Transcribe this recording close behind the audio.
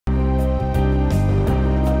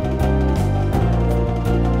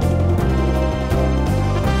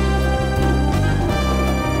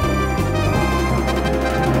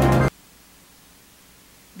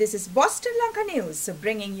This is Boston Lanka News,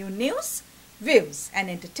 bringing you news, views and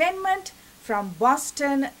entertainment from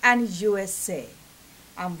Boston and USA.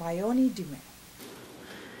 I'm Vioni Dume.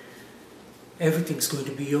 Everything's going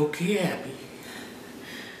to be okay, Abby.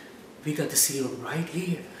 We got the serum right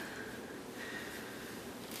here.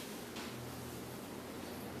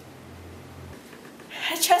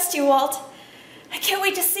 I trust you, Walt. I can't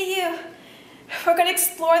wait to see you. We're going to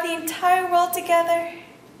explore the entire world together.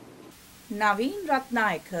 Naveen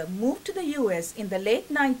Ratnayake moved to the US in the late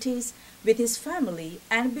 90s with his family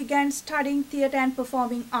and began studying theatre and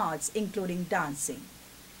performing arts, including dancing.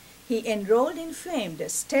 He enrolled in famed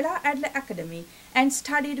Stella Adler Academy and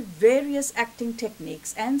studied various acting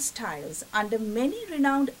techniques and styles under many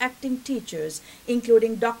renowned acting teachers,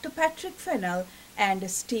 including Dr. Patrick Fennell and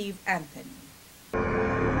Steve Anthony.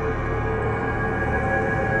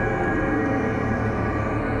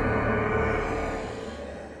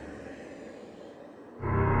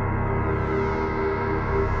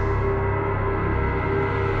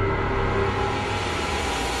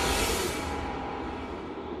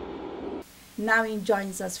 Naveen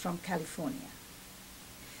joins us from California.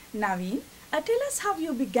 Naveen, tell us how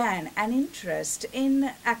you began an interest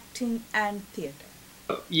in acting and theatre.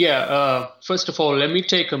 First of all, let me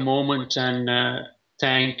take a moment and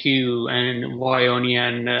thank you and Vioni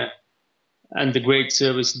and the great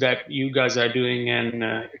service that you guys are doing.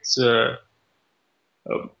 And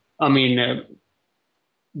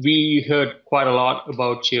we heard quite a lot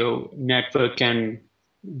about your network and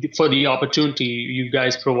for the opportunity you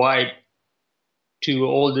guys provide to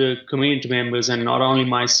all the community members, and not only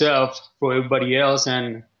myself, for everybody else,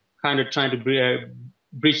 and kind of trying to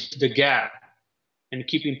bridge the gap and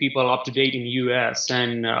keeping people up to date in the US.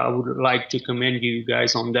 And I would like to commend you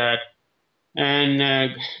guys on that.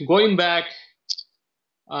 And going back,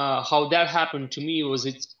 how that happened to me was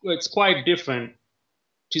it's quite different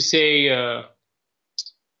to say.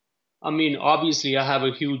 Obviously, I have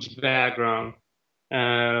a huge background.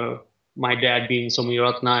 My dad being Somi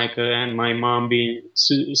Ratnayake and my mom being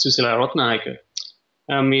Susila Ratnayake.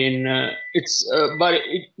 But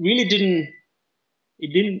it really didn't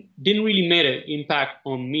really make an impact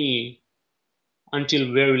on me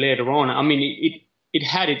until very later on. It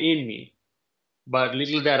had it in me, but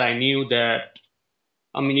little that I knew that,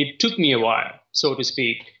 it took me a while, so to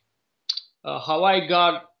speak. How I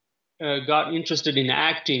got interested in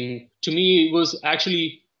acting, to me, it was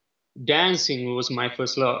actually dancing was my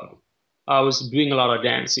first love. I was doing a lot of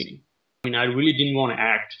dancing. I really didn't want to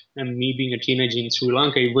act. And me being a teenager in Sri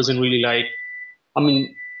Lanka, it wasn't really like,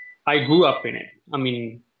 I grew up in it.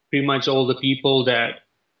 Pretty much all the people that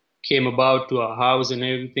came about to our house and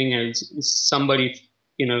everything, and somebody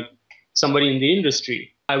in the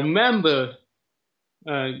industry. I remember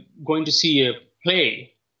going to see a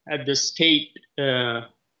play at the state, Sri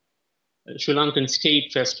Lankan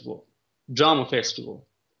State Festival, Drama Festival.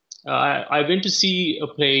 I went to see a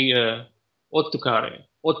play, Ottukare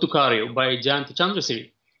by Jayanta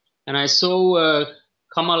Chandrasiri, and I saw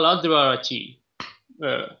Kamal Adrawarachi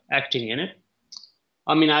acting in it.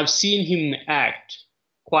 I've seen him act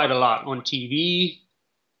quite a lot on TV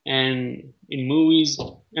and in movies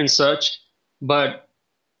and such, but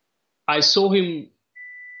I saw him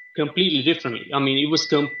completely differently. To me,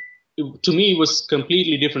 it was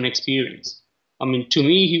completely different experience. To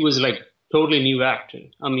me, he was like totally new actor.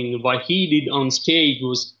 What he did on stage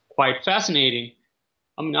was quite fascinating.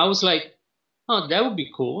 I was like, oh, that would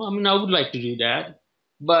be cool. I would like to do that.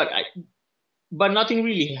 But nothing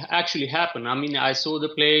really actually happened. I saw the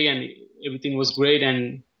play and everything was great,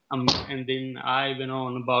 and then I went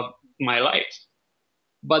on about my life.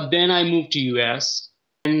 But then I moved to US,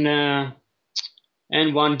 and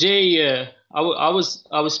one day I was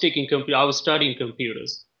studying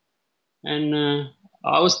computers, and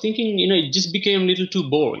I was thinking, it just became a little too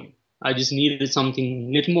boring. I just needed something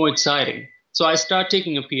a little more exciting. So I started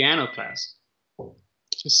taking a piano class.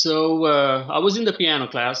 So I was in the piano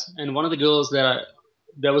class, and one of the girls that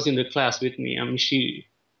was in the class with me, she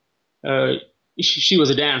was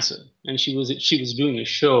a dancer, and she was doing a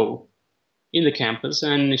show in the campus,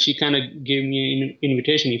 and she kind of gave me an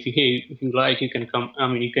invitation. If you like, you can come.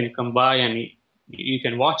 You can come by and you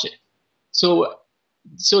can watch it. So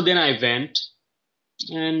then I went.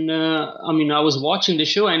 And I was watching the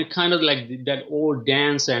show, and kind of like that old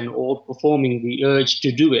dance and old performing, the urge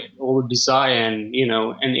to do it, old desire, and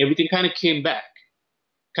and everything kind of came back,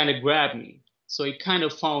 kind of grabbed me. So it kind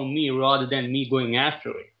of found me rather than me going after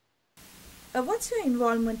it. What's your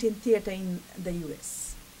involvement in theatre in the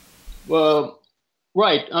US? Well,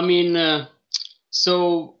 right.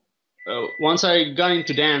 Once I got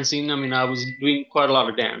into dancing, I was doing quite a lot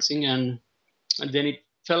of dancing, and then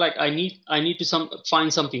felt like I need to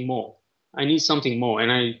find something more. I need something more,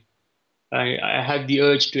 and I had the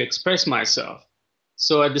urge to express myself.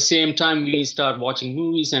 So at the same time, we start watching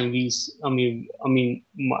movies, and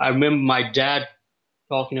I remember my dad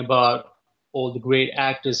talking about all the great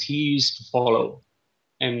actors he used to follow,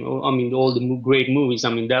 and all the great movies. I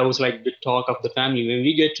mean, that was like the talk of the family when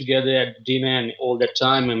we get together at dinner and all that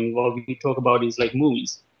time, and what we talk about is like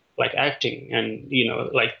movies, like acting, and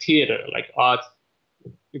like theater, like art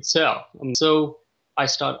itself. So I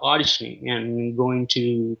start auditioning and going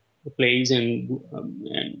to the plays, and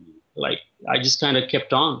like I just kind of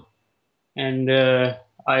kept on. And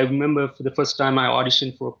I remember for the first time I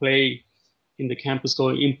auditioned for a play in the campus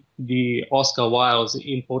called the Oscar Wilde's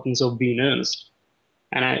Importance of Being Earnest,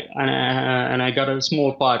 and I got a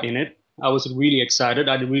small part in it. I was really excited.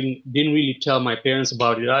 I didn't really tell my parents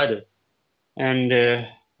about it either, and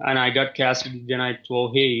I got casted. Then I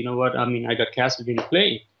told, hey, you know what? I mean, I got casted in the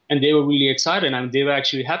play, and they were really excited. I mean, they were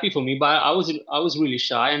actually happy for me. But I was really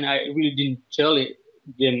shy, and I really didn't tell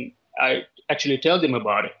them. I actually tell them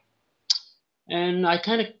about it, and I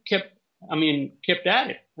kind of kept at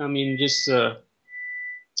it. I mean, just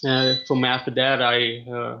from after that,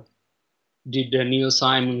 I did Neil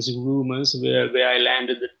Simon's Rumors, where I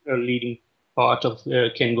landed the leading part of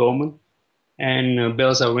Ken Gorman, and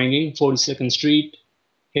Bells Are Ringing, 42nd Street,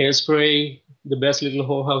 Hairspray, The Best Little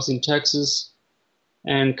Whorehouse in Texas,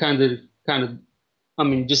 and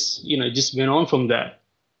just went on from that.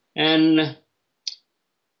 And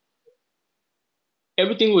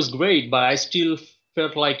everything was great, but I still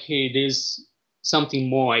felt like, hey, there's something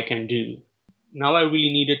more I can do. Now I really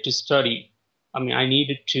needed to study. I mean, I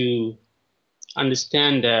needed to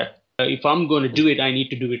understand that if I'm going to do it, I need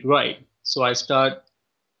to do it right. So I start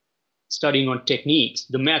studying on techniques,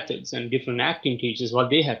 the methods, and different acting teachers, what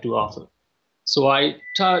they had to offer. So I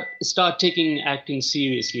start taking acting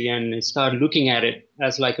seriously and start looking at it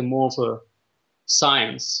as like a more of a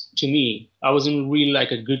science to me. I wasn't really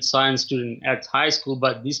like a good science student at high school,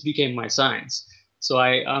 but this became my science. So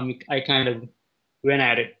I kind of went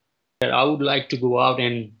at it. That I would like to go out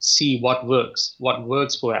and see what works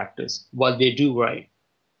for actors, what they do right.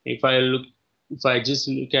 If I just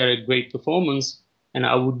look at a great performance, and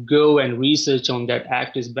I would go and research on that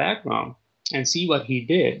actor's background and see what he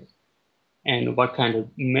did, and what kind of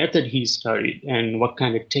method he studied, and what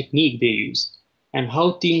kind of technique they used, and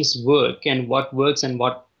how things work, and what works and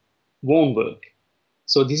what won't work.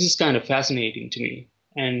 So this is kind of fascinating to me.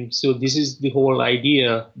 And so this is the whole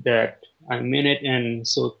idea that I'm in it. And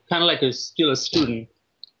so kind of like still a student,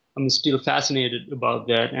 I'm still fascinated about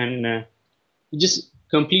that. And just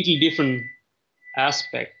completely different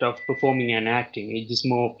aspect of performing and acting. It's just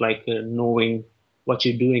more of like knowing what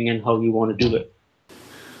you're doing and how you want to do it.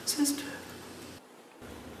 Sister,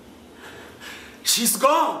 she's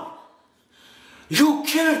gone. You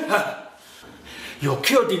killed her. Your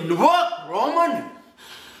kill didn't work, Roman.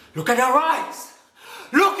 Look at her eyes.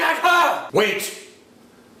 Look at her. Wait.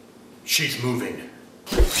 She's moving.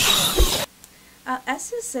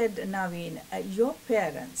 As you said, Naveen, your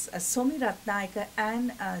parents, Somi Ratnayake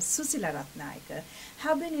and Susila Ratnayake,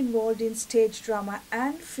 have been involved in stage drama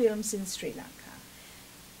and films in Sri Lanka.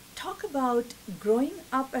 Talk about growing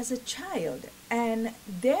up as a child and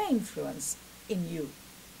their influence in you.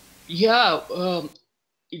 Yeah,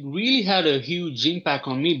 it really had a huge impact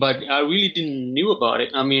on me, but I really didn't knew about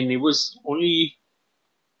it. I mean, it was only,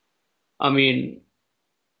 I mean,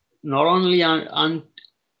 not only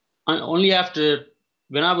only after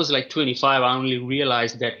when I was like 25, I only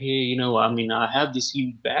realized that, hey, I mean, I have this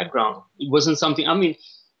huge background. It wasn't something, I mean,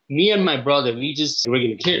 me and my brother, we just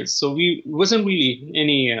regular kids. So it wasn't really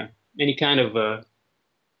any kind of,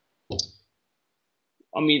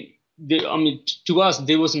 to us,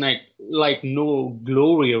 there was like no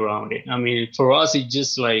glory around it. I mean, for us, it's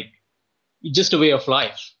just a way of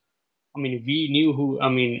life. I mean, we knew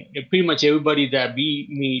pretty much everybody that we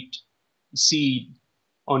meet, see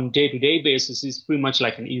on day-to-day basis is pretty much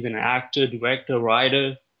like either an actor, director,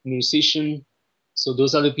 writer, musician. So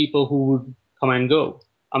those are the people who would come and go.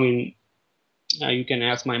 I mean, you can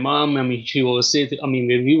ask my mom. I mean, she always said, I mean,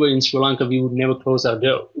 when we were in Sri Lanka, we would never close our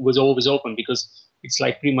door. It was always open because it's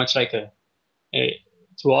like pretty much like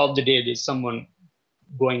throughout the day, there's someone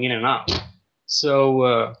going in and out.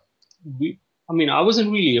 So I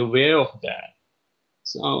wasn't really aware of that.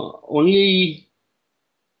 So only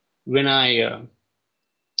when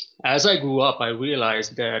as I grew up, I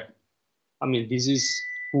realized that, I mean, this is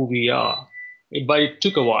who we are. But it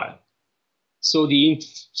took a while. So the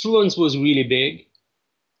influence was really big.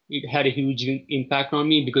 It had a huge impact on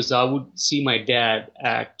me because I would see my dad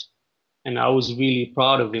act, and I was really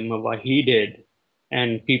proud of him of what he did.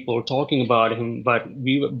 and people talking about him. But when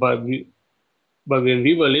we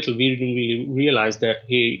were little, we didn't really realize that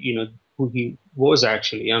who he was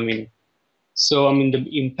actually. I mean, so I mean, the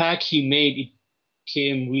impact he made, it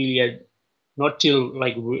came really at not till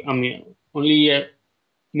like I mean only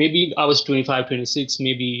maybe I was 25, 26,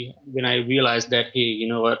 maybe when I realized that, hey, you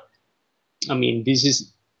know what? I mean, this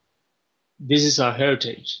is our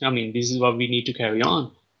heritage. I mean, this is what we need to carry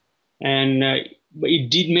on. And but it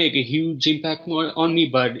did make a huge impact on me,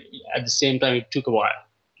 but at the same time, it took a while.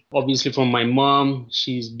 Obviously, from my mom,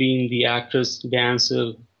 she's been the actress,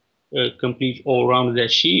 dancer, complete all-rounder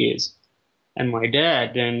that she is. And my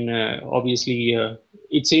dad, and obviously,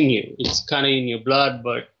 it's in you. It's kind of in your blood,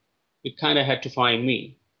 but it kind of had to find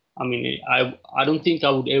me. I mean, I don't think I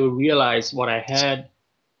would ever realize what I had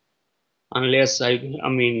unless I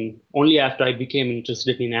mean, only after I became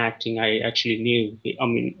interested in acting, I actually knew, I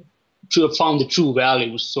mean, to have found the true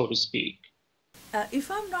values, so to speak.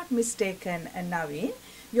 If I'm not mistaken, Naveen,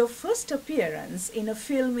 your first appearance in a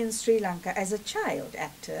film in Sri Lanka as a child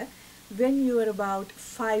actor when you were about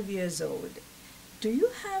 5 years old. Do you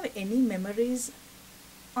have any memories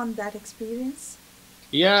on that experience?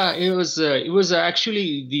 Yeah, it was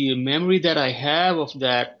actually the memory that I have of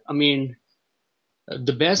that. I mean,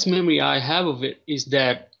 the best memory I have of it is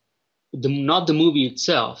that not the movie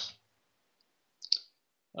itself.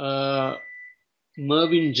 Uh,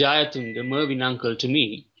 Mervyn Jayathun, the Mervyn uncle to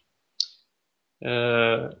me.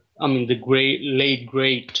 I mean, the great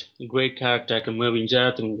character actor Mervyn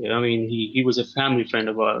Jayathun. I mean, he was a family friend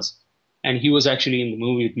of ours, and he was actually in the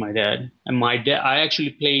movie with my dad. And my dad, I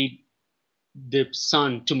actually played the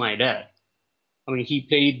son to my dad. I mean, he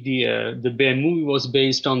played the movie was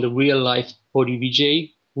based on the real life Podi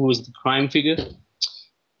Vijay, who was the crime figure,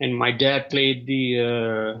 and my dad played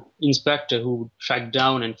the inspector who tracked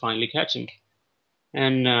down and finally catch him.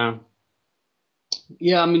 And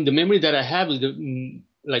yeah, I mean, the memory that I have is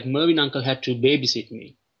like Mervyn uncle had to babysit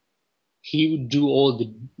me. He would do all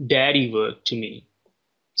the daddy work to me.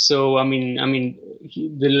 So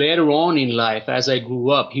the later on in life, as I grew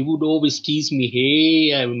up, he would always tease me,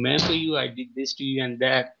 "Hey, I remember you. I did this to you and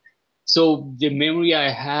that." So the memory I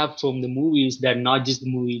have from the movie is that not just the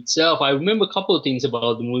movie itself. I remember a couple of things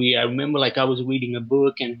about the movie. I remember like I was reading a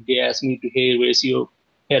book and they asked me to, "Hey, raise your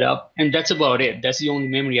head up," and that's about it. That's the only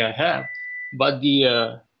memory I have. But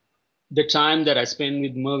the time that I spent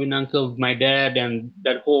with Mervyn uncle, my dad, and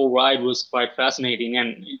that whole ride was quite fascinating.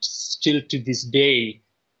 And it's still to this day.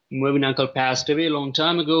 Mervyn uncle passed away a long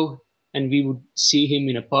time ago, and we would see him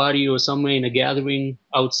in a party or somewhere in a gathering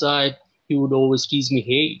outside. He would always tease me,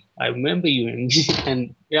 "Hey, I remember you,"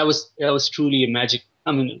 and that was truly a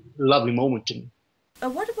lovely moment to me.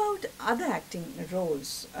 What about other acting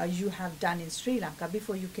roles you have done in Sri Lanka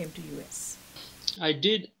before you came to US? I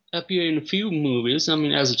did appear in a few movies. I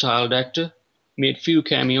mean, as a child actor, made few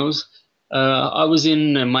cameos. I was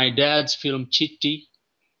in my dad's film Chitti.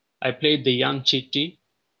 I played the young Chitti.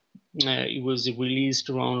 It was released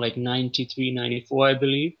around like 93, 94, I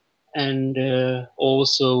believe. And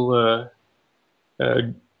also uh, uh,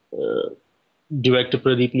 director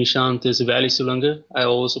Pradeep Nishant's Valley Sulanga. I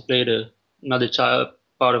also played another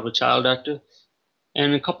part of a child actor.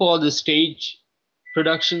 And a couple other stage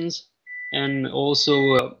productions. And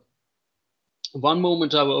also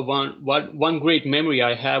one great memory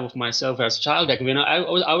I have of myself as a child actor. When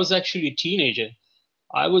I was actually a teenager,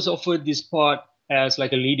 I was offered this part as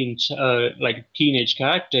like a leading like teenage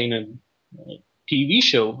character in a TV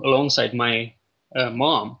show alongside my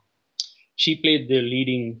mom. She played the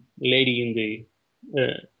leading lady in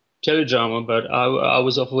the teledrama, but I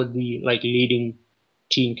was offered the like leading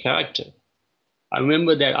teen character. I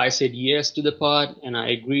remember that I said yes to the part and I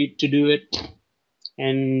agreed to do it.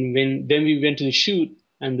 And then we went to the shoot,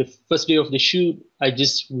 and the first day of the shoot, I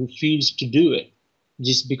just refused to do it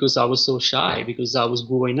just because I was so shy, because I was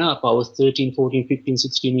growing up. I was 13, 14, 15,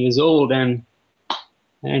 16 years old. And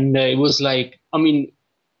it was like, I mean,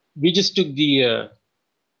 we just took the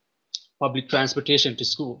public transportation to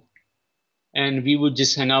school, and we would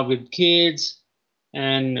just hang out with kids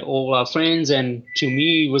and all our friends. And to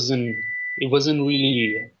me, it wasn't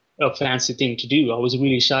really a fancy thing to do. I was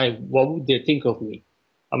really shy. What would they think of me?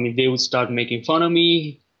 I mean, they would start making fun of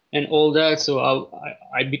me and all that. So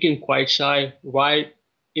I became quite shy right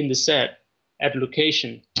in the set at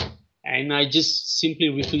location. And I just simply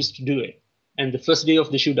refused to do it. And the first day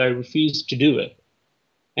of the shoot, I refused to do it.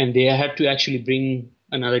 And they had to actually bring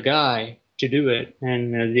another guy to do it.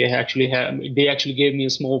 And they actually gave me a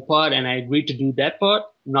small part, and I agreed to do that part,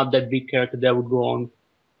 not that big character that would go on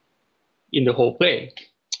in the whole play.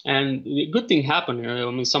 And the good thing happened. I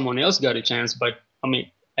mean, someone else got a chance, but I mean,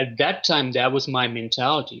 at that time, that was my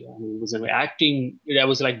mentality. I mean, it was acting, that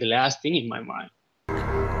was like the last thing in my mind.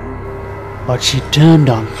 But she turned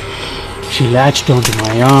on me. She latched onto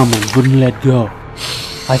my arm and wouldn't let go.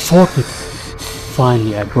 I fought with her.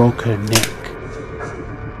 Finally, I broke her neck.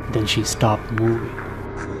 Then she stopped moving.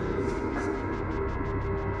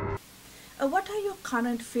 What are your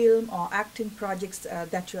current film or acting projects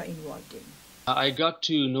that you are involved in? I got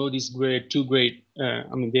to know these two great,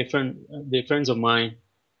 they're friends of mine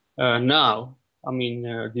now. I mean,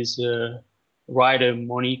 this writer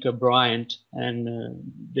Monica Bryant and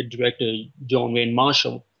the director John Wayne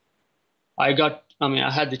Marshall. I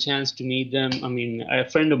had the chance to meet them. I mean, a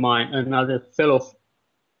friend of mine, another fellow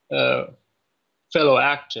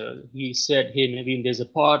actor, he said, "Hey, Naveen, there's a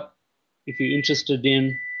part. If you're interested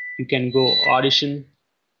in, you can go audition."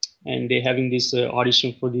 And they're having this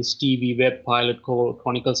audition for this TV web pilot called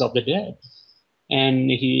Chronicles of the Dead.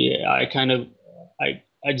 And I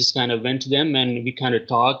just kind of went to them and we kind of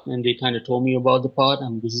talked and they kind of told me about the part.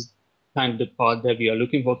 And this is kind of the part that we are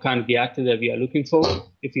looking for, kind of the actor that we are looking for.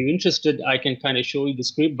 If you're interested, I can kind of show you the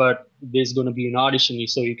script, but there's going to be an audition,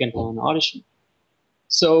 so you can go on audition.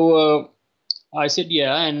 So I said,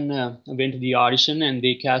 yeah, and I went to the audition and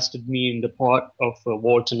they casted me in the part of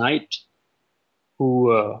Walter Knight,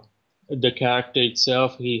 who the character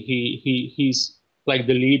itself, he's like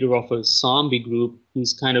the leader of a zombie group.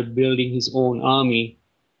 He's kind of building his own army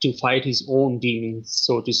to fight his own demons,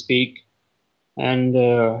 so to speak. And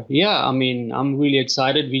yeah, I mean, I'm really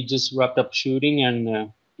excited. We just wrapped up shooting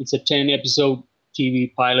and it's a 10-episode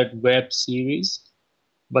TV pilot web series,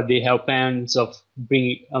 but they have plans of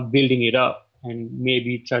building it up and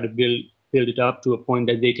maybe try to build it up to a point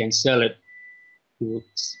that they can sell it to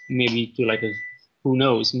maybe to like a, who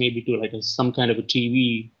knows, maybe to like some kind of a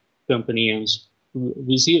TV company, and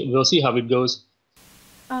we'll see how it goes.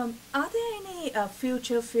 Are there any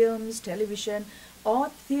future films, television, or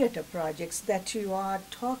theater projects that you are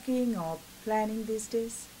talking or planning these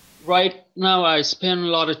days? Right now, I spend a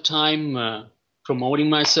lot of time promoting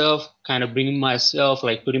myself, kind of bringing myself,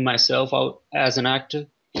 like putting myself out as an actor.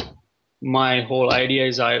 My whole idea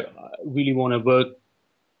is I really want to work.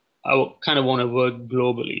 I kind of want to work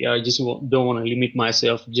globally. I just don't want to limit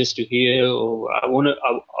myself just to here. Or I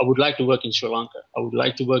would like to work in Sri Lanka. I would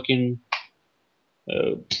like to work in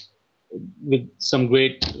with some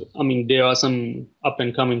great. I mean, there are some up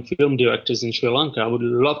and coming film directors in Sri Lanka. I would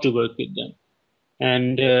love to work with them,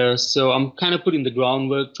 and so I'm kind of putting the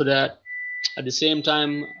groundwork for that. At the same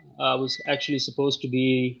time, I was actually supposed to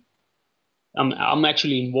be. I'm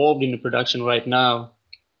actually involved in the production right now.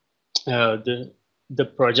 The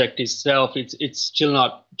project itself, it's still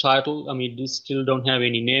not titled. I mean, they still don't have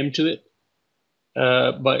any name to it.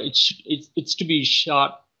 But it's to be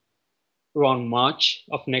shot around March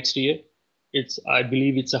of next year. I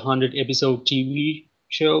believe it's a 100-episode TV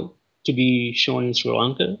show to be shown in Sri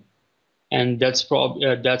Lanka, and that's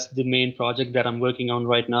the main project that I'm working on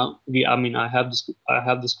right now. I have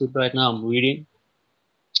the script right now. I'm reading,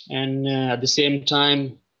 and at the same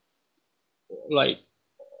time, like,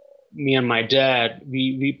 me and my dad,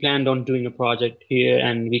 we planned on doing a project here,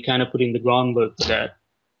 and we kind of put in the groundwork for that.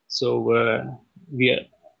 So we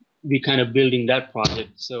kind of building that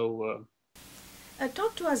project. So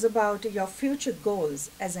talk to us about your future goals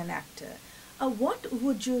as an actor. What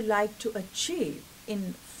would you like to achieve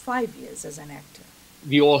in 5 years as an actor?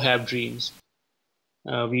 We all have dreams.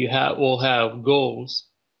 We all have goals,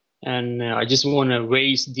 and I just want to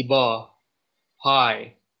raise the bar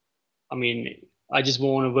high. I mean, I just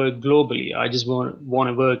want to work globally. I just want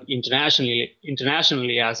to work internationally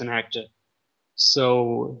as an actor.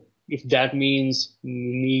 So if that means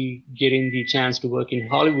me getting the chance to work in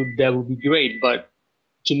Hollywood, that would be great. But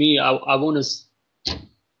to me, I want to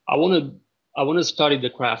study the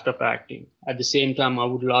craft of acting. At the same time, I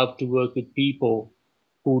would love to work with people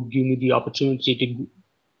who would give me the opportunity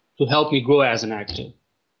to help me grow as an actor.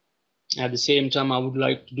 At the same time, I would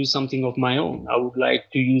like to do something of my own. I would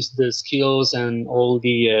like to use the skills and all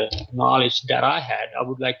the knowledge that I had. I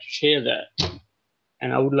would like to share that.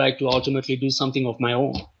 And I would like to ultimately do something of my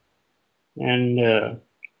own. And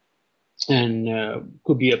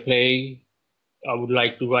could be a play. I would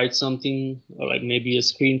like to write something, or like maybe a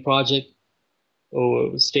screen project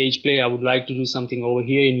or a stage play. I would like to do something over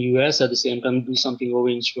here in the US, at the same time do something over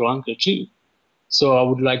in Sri Lanka too. So I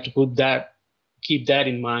would like to keep that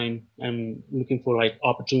in mind, and looking for like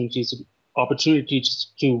opportunities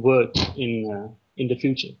to work in the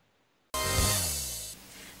future.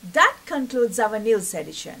 That concludes our news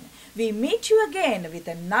edition. We meet you again with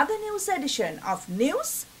another news edition of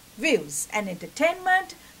News, Views and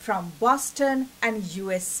Entertainment from Boston and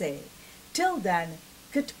USA. Till then,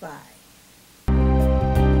 Goodbye.